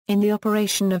In the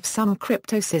operation of some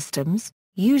cryptosystems,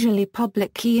 usually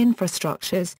public key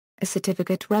infrastructures, a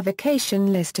certificate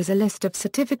revocation list is a list of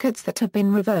certificates that have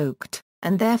been revoked,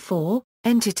 and therefore,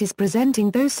 entities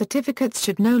presenting those certificates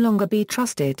should no longer be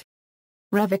trusted.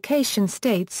 Revocation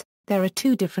states. There are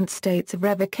two different states of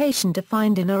revocation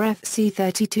defined in RFC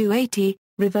 3280.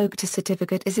 Revoked: a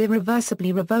certificate is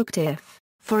irreversibly revoked if,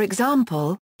 for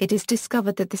example, it is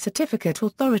discovered that the certificate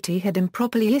authority had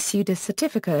improperly issued a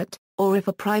certificate, or if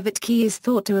a private key is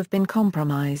thought to have been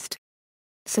compromised.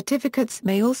 Certificates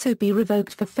may also be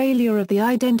revoked for failure of the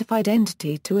identified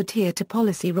entity to adhere to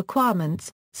policy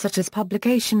requirements, such as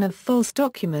publication of false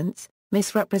documents,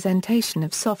 misrepresentation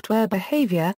of software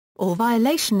behavior, or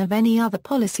violation of any other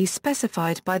policy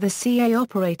specified by the CA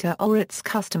operator or its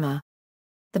customer.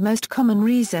 The most common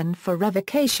reason for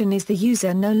revocation is the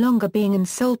user no longer being in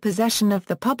sole possession of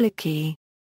the public key.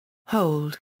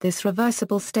 Hold: this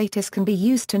reversible status can be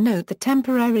used to note the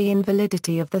temporary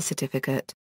invalidity of the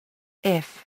certificate.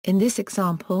 If, in this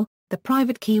example, the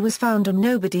private key was found and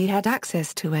nobody had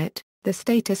access to it, the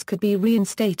status could be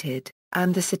reinstated,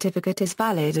 and the certificate is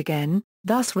valid again,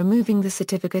 thus removing the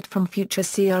certificate from future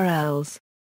CRLs.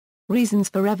 Reasons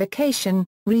for revocation: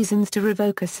 reasons to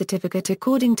revoke a certificate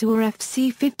according to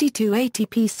RFC 5280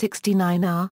 P69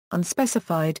 are,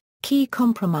 unspecified, key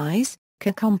compromise,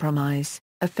 compromise,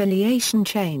 affiliation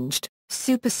changed,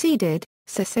 superseded,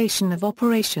 cessation of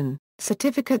operation,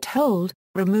 certificate hold,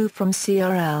 removed from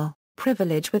CRL,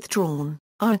 privilege withdrawn,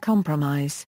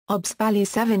 compromise, OBS value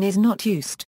 7 is not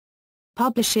used.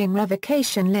 Publishing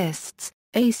revocation lists: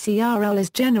 a CRL is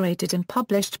generated and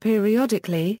published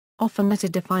periodically, often at a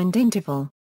defined interval.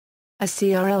 A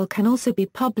CRL can also be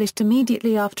published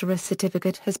immediately after a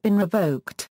certificate has been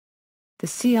revoked. The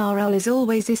CRL is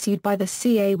always issued by the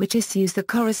CA, which issues the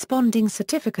corresponding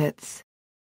certificates.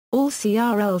 All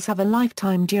CRLs have a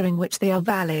lifetime during which they are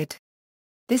valid.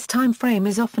 This time frame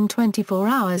is often 24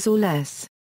 hours or less.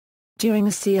 During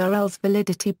a CRL's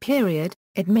validity period,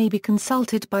 it may be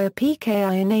consulted by a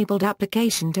PKI-enabled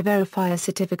application to verify a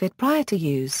certificate prior to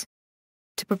use.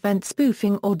 To prevent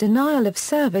spoofing or denial of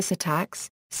service attacks,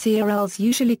 CRLs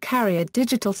usually carry a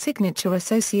digital signature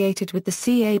associated with the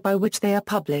CA by which they are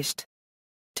published.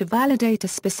 To validate a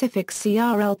specific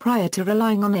CRL prior to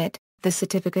relying on it, the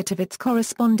certificate of its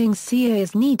corresponding CA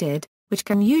is needed, which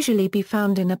can usually be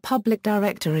found in a public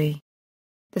directory.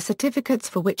 The certificates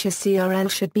for which a CRL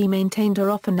should be maintained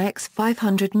are often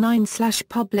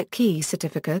X509/public key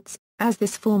certificates, as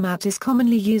this format is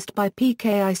commonly used by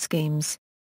PKI schemes.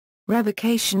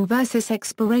 Revocation versus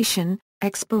expiration: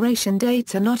 expiration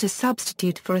dates are not a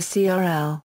substitute for a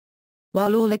CRL.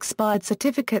 While all expired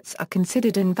certificates are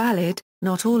considered invalid,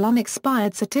 not all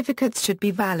unexpired certificates should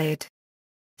be valid.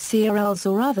 CRLs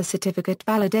or other certificate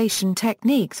validation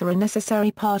techniques are a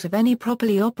necessary part of any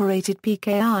properly operated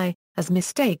PKI, as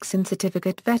mistakes in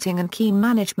certificate vetting and key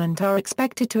management are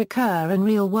expected to occur in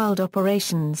real-world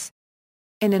operations.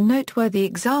 In a noteworthy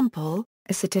example,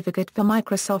 a certificate for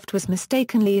Microsoft was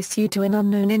mistakenly issued to an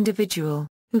unknown individual,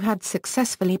 who had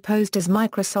successfully posed as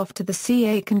Microsoft to the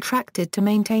CA contracted to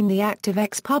maintain the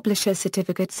ActiveX publisher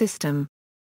certificate system.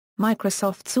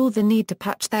 Microsoft saw the need to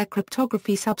patch their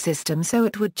cryptography subsystem so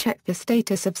it would check the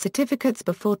status of certificates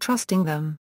before trusting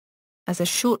them. As a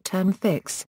short-term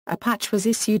fix, a patch was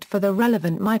issued for the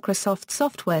relevant Microsoft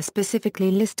software specifically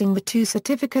listing the two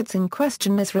certificates in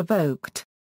question as revoked.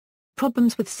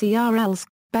 Problems with CRLs: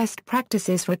 best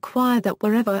practices require that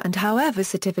wherever and however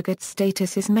certificate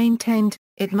status is maintained,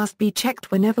 it must be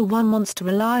checked whenever one wants to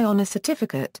rely on a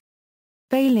certificate.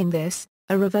 Failing this,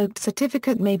 a revoked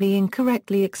certificate may be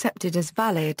incorrectly accepted as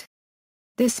valid.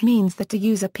 This means that to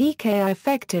use a PKI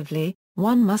effectively,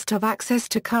 one must have access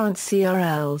to current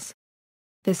CRLs.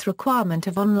 This requirement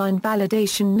of online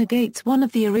validation negates one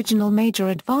of the original major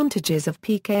advantages of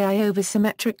PKI over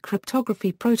symmetric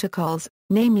cryptography protocols,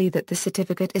 namely that the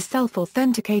certificate is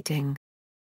self-authenticating.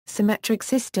 Symmetric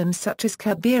systems such as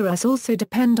Kerberos also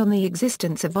depend on the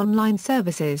existence of online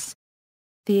services.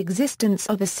 The existence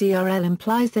of a CRL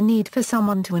implies the need for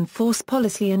someone to enforce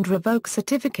policy and revoke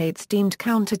certificates deemed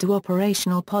counter to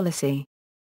operational policy.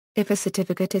 If a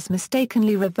certificate is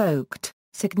mistakenly revoked,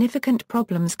 significant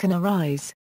problems can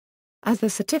arise. As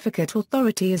the certificate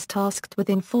authority is tasked with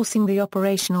enforcing the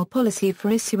operational policy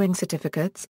for issuing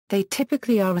certificates, they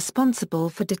typically are responsible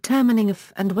for determining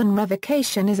if and when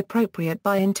revocation is appropriate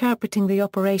by interpreting the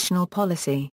operational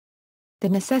policy. The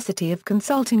necessity of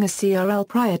consulting a CRL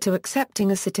prior to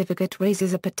accepting a certificate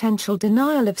raises a potential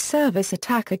denial of service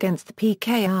attack against the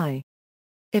PKI.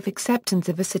 If acceptance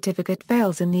of a certificate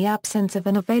fails in the absence of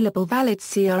an available valid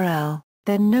CRL,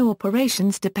 then no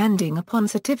operations depending upon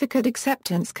certificate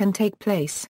acceptance can take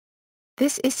place.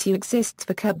 This issue exists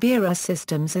for Kerberos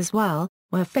systems as well,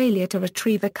 where failure to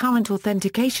retrieve a current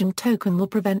authentication token will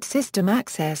prevent system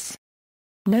access.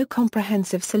 No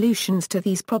comprehensive solutions to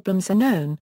these problems are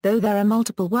known, though there are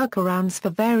multiple workarounds for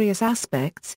various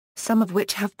aspects, some of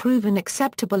which have proven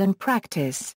acceptable in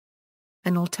practice.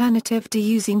 An alternative to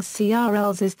using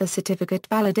CRLs is the certificate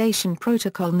validation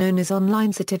protocol known as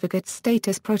Online Certificate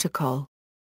Status Protocol.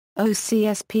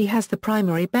 OCSP has the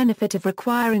primary benefit of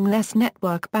requiring less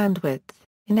network bandwidth,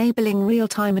 enabling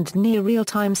real-time and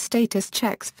near-real-time status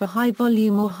checks for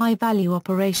high-volume or high-value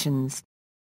operations.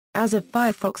 As of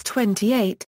Firefox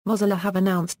 28, Mozilla have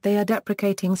announced they are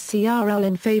deprecating CRL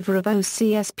in favor of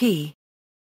OCSP.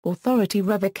 Authority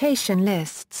revocation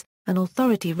lists. An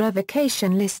authority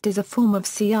revocation list is a form of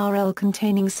CRL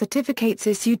containing certificates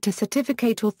issued to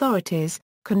certificate authorities,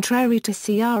 contrary to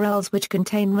CRLs which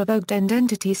contain revoked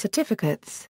identity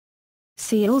certificates.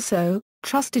 See also,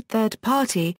 Trusted Third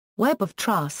Party, Web of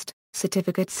Trust,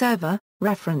 Certificate Server,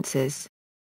 References.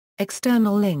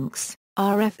 External links,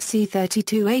 RFC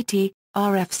 3280,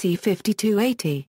 RFC 5280.